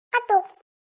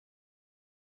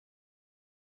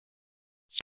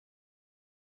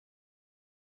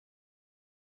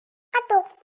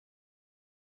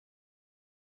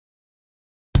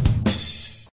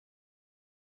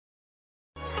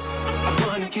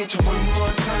get you one more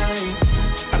time.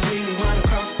 I really wanna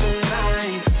cross the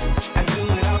line. I do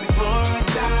it all before I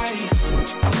die.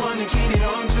 I wanna get it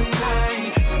on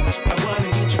tonight. I wanna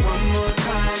get you one more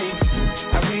time.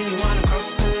 I really wanna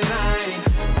cross the line.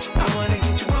 I wanna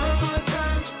get you one more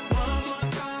time, one more time, one more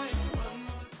time.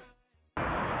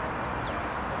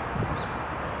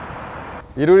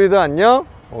 이루리들 안녕?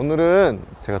 오늘은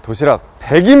제가 도시락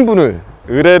 100인분을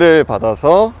의뢰를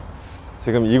받아서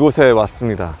지금 이곳에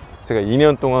왔습니다. 제가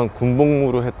 2년 동안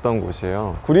군복무를 했던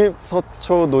곳이에요.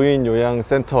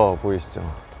 구립서초노인요양센터 보이시죠?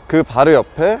 그 바로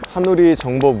옆에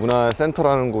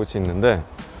한우리정보문화센터라는 곳이 있는데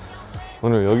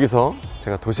오늘 여기서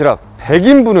제가 도시락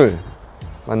 100인분을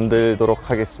만들도록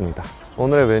하겠습니다.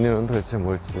 오늘의 메뉴는 도대체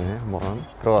뭘지 한번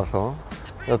들어가서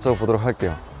여쭤보도록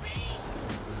할게요.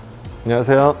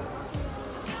 안녕하세요.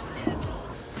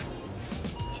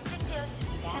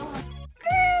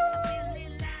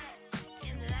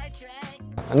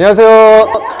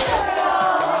 안녕하세요.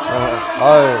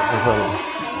 감사합니다.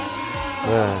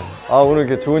 네. 오늘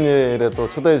이렇게 좋은 일에 또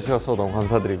초대해 주셔서 너무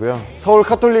감사드리고요.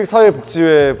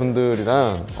 서울가톨릭사회복지회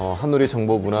분들이랑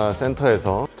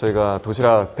한우리정보문화센터에서 저희가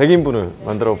도시락 100인분을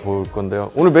만들어 볼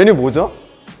건데요. 오늘 메뉴 뭐죠?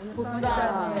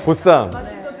 보쌈.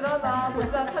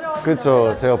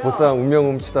 그렇죠. 제가 보쌈 운명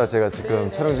훔치다 제가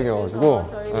지금 촬영 중이어가지고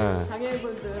저희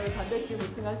장애인분들 단백질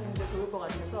보충하시는데 좋을 것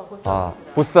같아서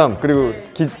보쌈 그리고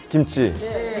김치.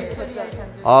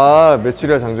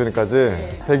 메추리알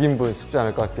장조림까지 100인분 쉽지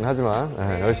않을 것 같긴 하지만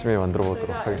열심히 만들어 보도록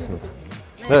하겠습니다.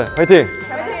 네, 파이팅!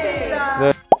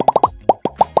 네.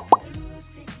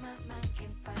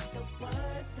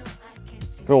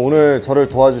 그럼 오늘 저를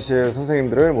도와주실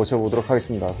선생님들을 모셔보도록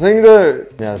하겠습니다. 선생님들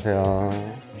안녕하세요.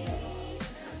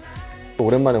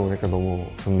 오랜만에 오니까 너무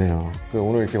좋네요.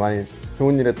 오늘 이렇게 많이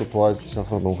좋은 일에 또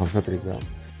도와주셔서 너무 감사드리고요.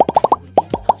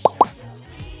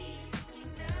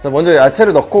 자, 먼저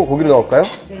야채를 넣고 고기를 넣을까요?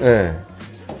 네.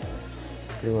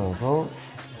 그리고 나서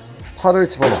파를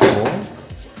집어넣고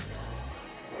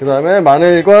그 다음에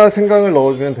마늘과 생강을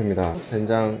넣어주면 됩니다.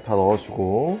 된장 다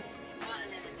넣어주고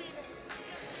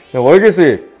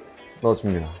월계수잎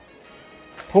넣어줍니다.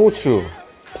 통후추,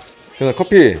 그다음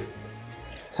커피,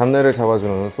 잡내를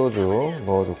잡아주는 소주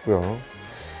넣어줬고요.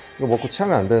 이거 먹고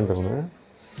취하면 안 되는데 오늘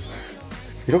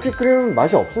이렇게 끓이면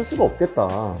맛이 없을 수가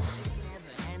없겠다.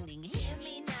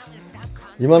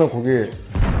 이만한 고기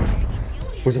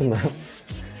보셨나요?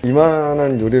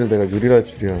 이만한 요리를 내가 요리할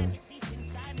줄이야.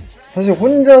 사실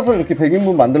혼자서 이렇게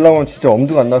 100인분 만들려고 하면 진짜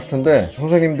엄두가 안 났을 텐데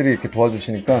선생님들이 이렇게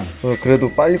도와주시니까 그래도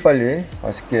빨리빨리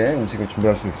맛있게 음식을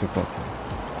준비할 수 있을 것 같아요.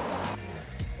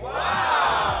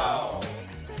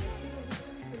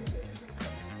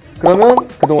 그러면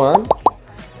그동안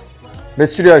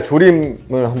메추리알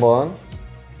조림을 한번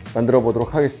만들어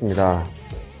보도록 하겠습니다.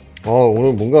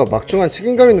 오늘 뭔가 막중한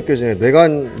책임감이 느껴지네. 내가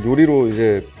한 요리로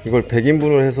이제 이걸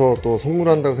 100인분을 해서 또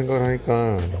선물한다고 생각을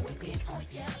하니까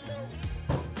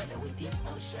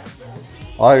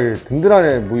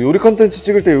든든하네. 뭐 요리 컨텐츠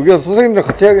찍을 때 여기 와서 선생님들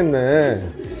같이 해야겠네.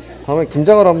 다음에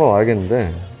김장을 한번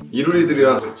와야겠는데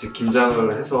이루리들이랑 같이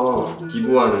김장을 해서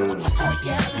기부하는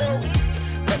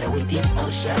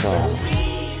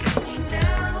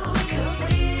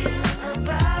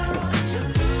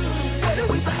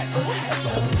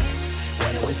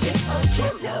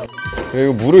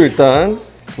그리고 물을 일단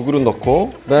 2그릇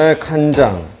넣고 그다음에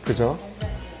간장, 그죠?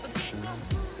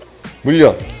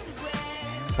 물엿,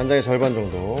 간장의 절반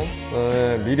정도,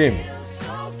 그다음에 미림,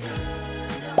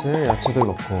 이제 야채들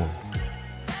넣고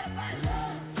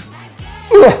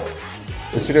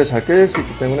메추리알 잘 깨질 수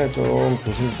있기 때문에 좀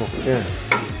조심스럽게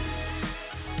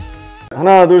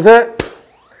하나 둘 셋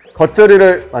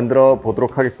겉절이를 만들어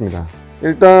보도록 하겠습니다.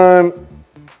 일단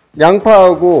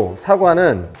양파하고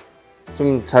사과는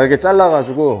좀 잘게 잘라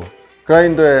가지고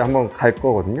그라인더에 한번 갈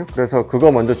거거든요. 그래서 그거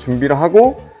먼저 준비를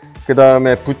하고 그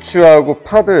다음에 부추하고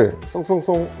파들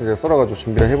송송송 이제 썰어 가지고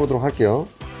준비를 해 보도록 할게요.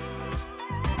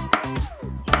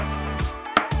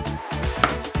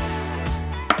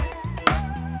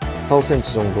 (4,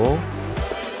 5cm) 정도.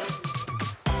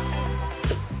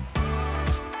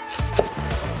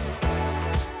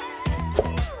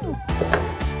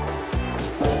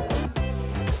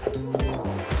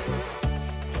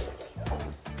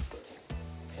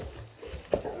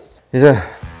 이제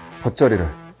겉절이를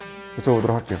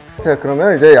붙여보도록 할게요. 자,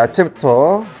 그러면 이제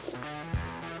야채부터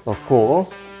넣고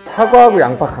사과하고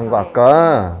양파 간 거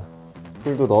아까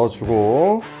풀도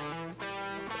넣어주고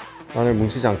마늘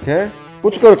뭉치지 않게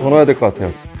고춧가루 더 넣어야 될 것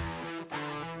같아요.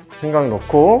 생강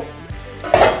넣고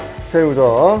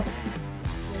새우젓,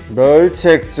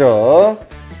 멸치액젓,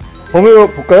 버무려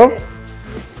볼까요?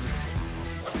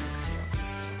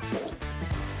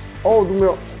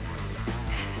 눈매워.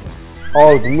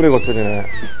 눈물의 겉절이네.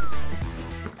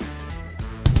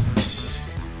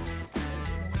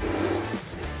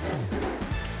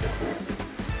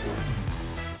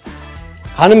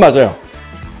 간은 맞아요.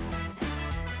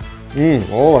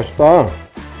 맛있다.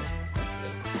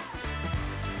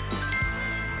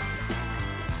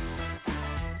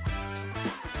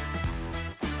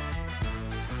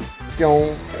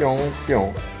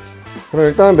 뿅뿅뿅. 그럼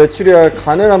일단 메추리알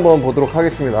간을 한번 보도록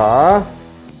하겠습니다.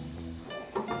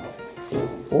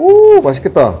 오,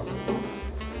 맛있겠다.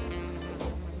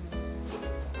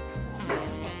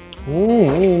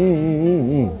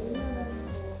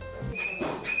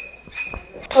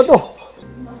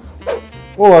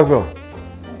 맛있어.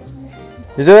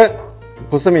 이제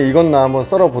보쌈이 익었나 한번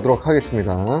썰어 보도록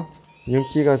하겠습니다.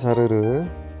 윤기가 자르르.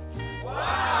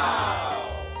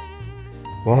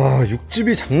 와,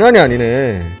 육즙이 장난이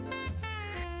아니네.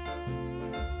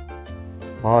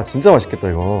 아, 진짜 맛있겠다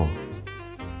이거.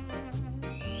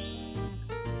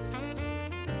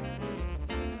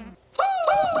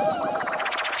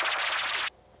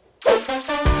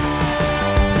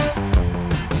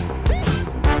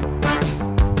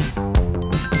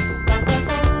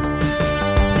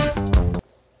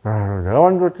 내가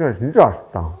만들었지만 진짜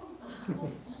맛있다.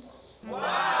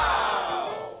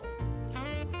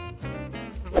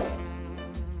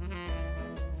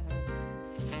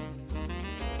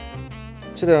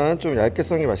 최대한 좀 얇게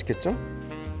썰는 게 맛있겠죠?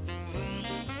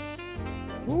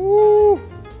 오,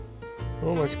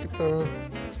 너무 맛있겠다.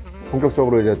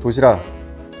 본격적으로 이제 도시락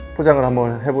포장을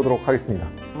한번 해보도록 하겠습니다.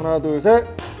 하나, 둘, 셋.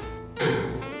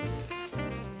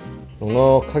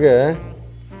 넉넉하게.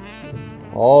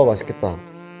 맛있겠다.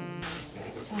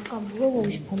 잠깐 물어보고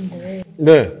싶은데.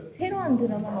 네. 새로운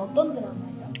드라마는 어떤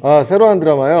드라마예요? 새로운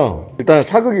드라마요. 일단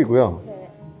사극이고요. 네.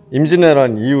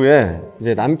 임진왜란 이후에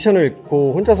이제 남편을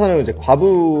잃고 혼자 사는 이제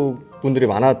과부분들이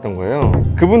많았던 거예요.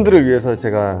 그분들을 위해서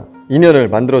제가 인연을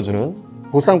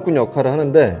만들어주는 보쌈꾼 역할을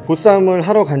하는데, 보쌈을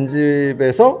하러 간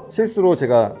집에서 실수로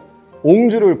제가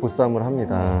옹주를 보쌈을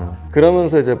합니다.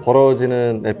 그러면서 이제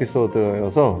벌어지는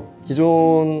에피소드여서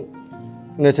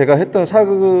기존에 제가 했던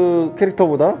사극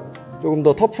캐릭터보다 조금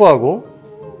더 터프하고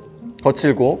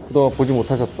거칠고 그동안 보지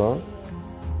못하셨던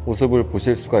모습을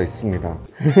보실 수가 있습니다.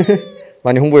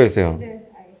 많이 홍보해주세요. 네.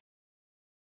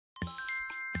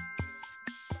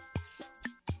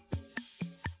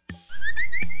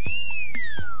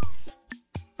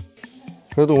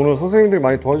 그래도 오늘 선생님들이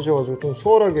많이 도와주셔가지고 좀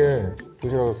수월하게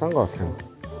도시락을 싼 것 같아요.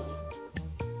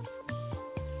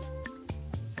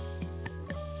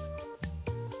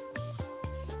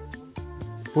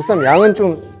 보쌈 양은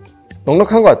좀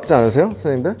넉넉한 것 같지 않으세요?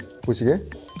 선생님들? 보시기에?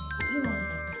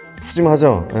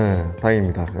 푸짐하죠? 네,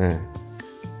 다행입니다. 네.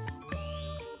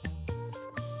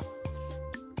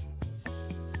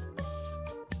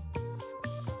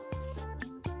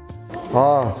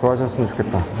 좋아하셨으면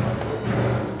좋겠다.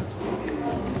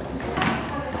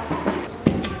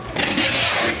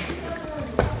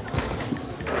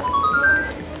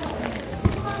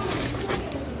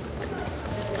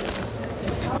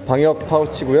 방역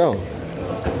파우치고요.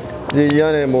 이제 이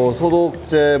안에 뭐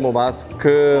소독제, 뭐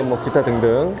마스크, 뭐 기타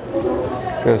등등.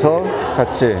 그래서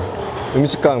같이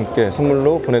음식과 함께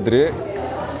선물로 보내드릴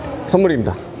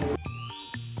선물입니다.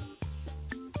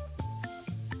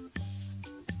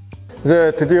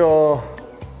 이제 드디어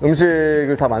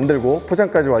음식을 다 만들고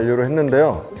포장까지 완료를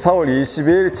했는데요. 4월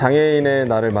 20일 장애인의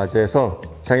날을 맞이해서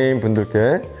장애인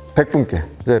분들께 100분께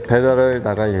이제 배달을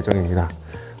나갈 예정입니다.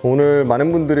 오늘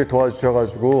많은 분들이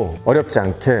도와주셔가지고 어렵지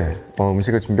않게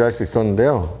음식을 준비할 수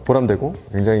있었는데요. 보람되고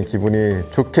굉장히 기분이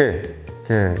좋게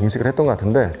이렇게 음식을 했던 것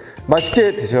같은데,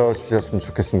 맛있게 드셔주셨으면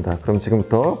좋겠습니다. 그럼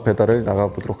지금부터 배달을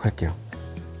나가보도록 할게요.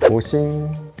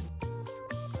 오싱.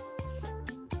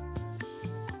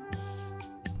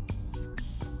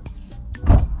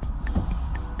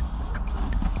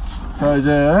 자,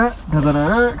 이제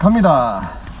배달을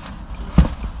갑니다.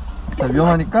 자,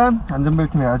 위험하니까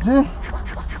안전벨트 매야지.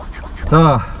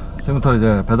 자, 지금부터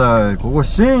이제 배달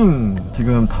고고싱.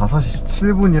 지금 5시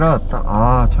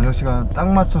 7분이라 저녁시간 딱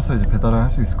맞춰서 이제 배달을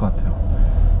할 수 있을 것 같아요.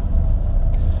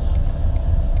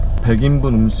 100인분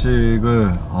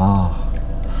음식을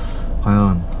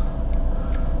과연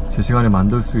제 시간에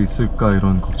만들 수 있을까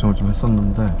이런 걱정을 좀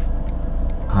했었는데,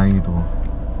 다행히도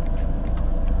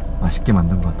맛있게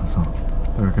만든 것 같아서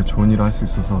또 이렇게 좋은 일을 할 수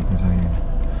있어서 굉장히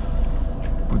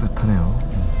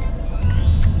뿌듯하네요.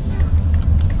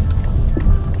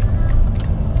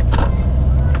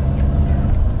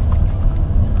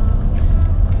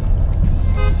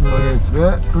 신망의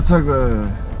집에 도착을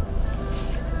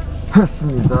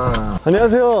했습니다.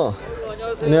 안녕하세요.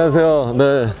 안녕하세요.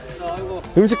 네.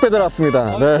 음식 배달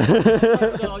왔습니다. 네.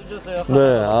 와주셨어요.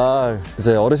 네,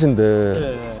 이제 어르신들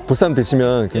네. 보쌈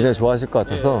드시면 굉장히 좋아하실 것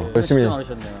같아서 열심히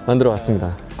만들어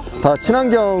왔습니다. 다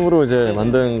친환경으로 이제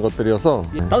만든 것들이어서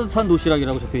따뜻한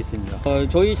도시락이라고 적혀 있습니다.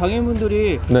 저희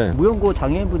장애인분들이 네. 무연고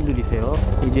장애인분들이세요.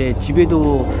 이제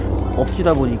집에도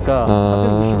없시다 보니까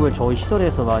함께해주시고 저희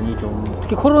시설에서 많이 좀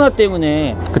특히 코로나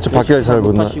때문에 그쵸, 밖에 잘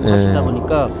못 하시고 하시다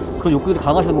보니까 그런 욕구들이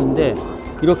강하셨는데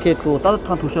이렇게 또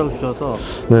따뜻한 도시락을 주셔서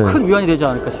네. 큰 위안이 되지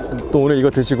않을까 싶습니다. 또 오늘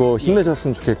이거 드시고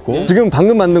힘내셨으면 좋겠고 지금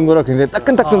방금 만든 거라 굉장히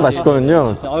따끈따끈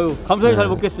맛있거든요. 아유, 감사히 잘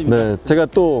먹겠습니다. 네, 제가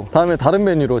또 다음에 다른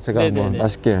메뉴로 제가 네네네. 한번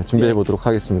맛있게 준비해 보도록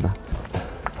하겠습니다.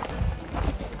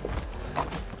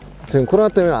 지금 코로나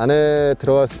때문에 안에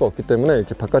들어갈 수가 없기 때문에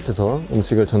이렇게 바깥에서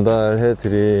음식을 전달해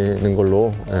드리는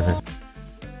걸로. 네.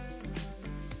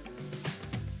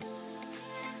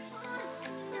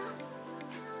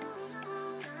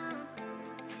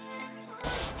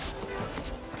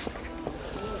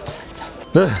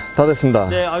 네, 다 됐습니다.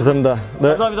 네, 감사합니다. 네.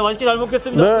 감사합니다. 맛있게 잘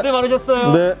먹겠습니다. 네. 고생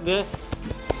많으셨어요. 네. 네.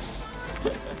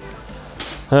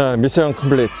 네, 미션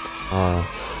컴플리트.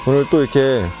 오늘 또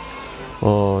이렇게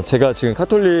제가 지금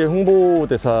가톨릭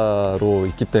홍보대사로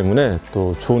있기 때문에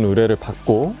또 좋은 의뢰를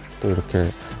받고 또 이렇게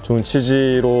좋은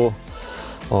취지로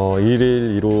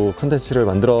 1일 2로 컨텐츠를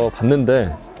만들어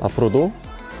봤는데 앞으로도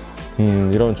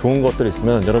이런 좋은 것들이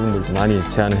있으면 여러분들도 많이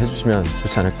제안을 해주시면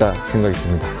좋지 않을까 생각이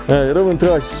듭니다. 네, 여러분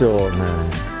들어가십시오.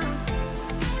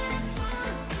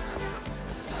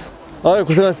 네.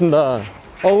 고생하셨습니다.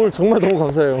 오늘 정말 너무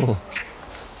감사해요.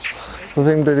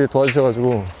 선생님들이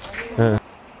도와주셔가지고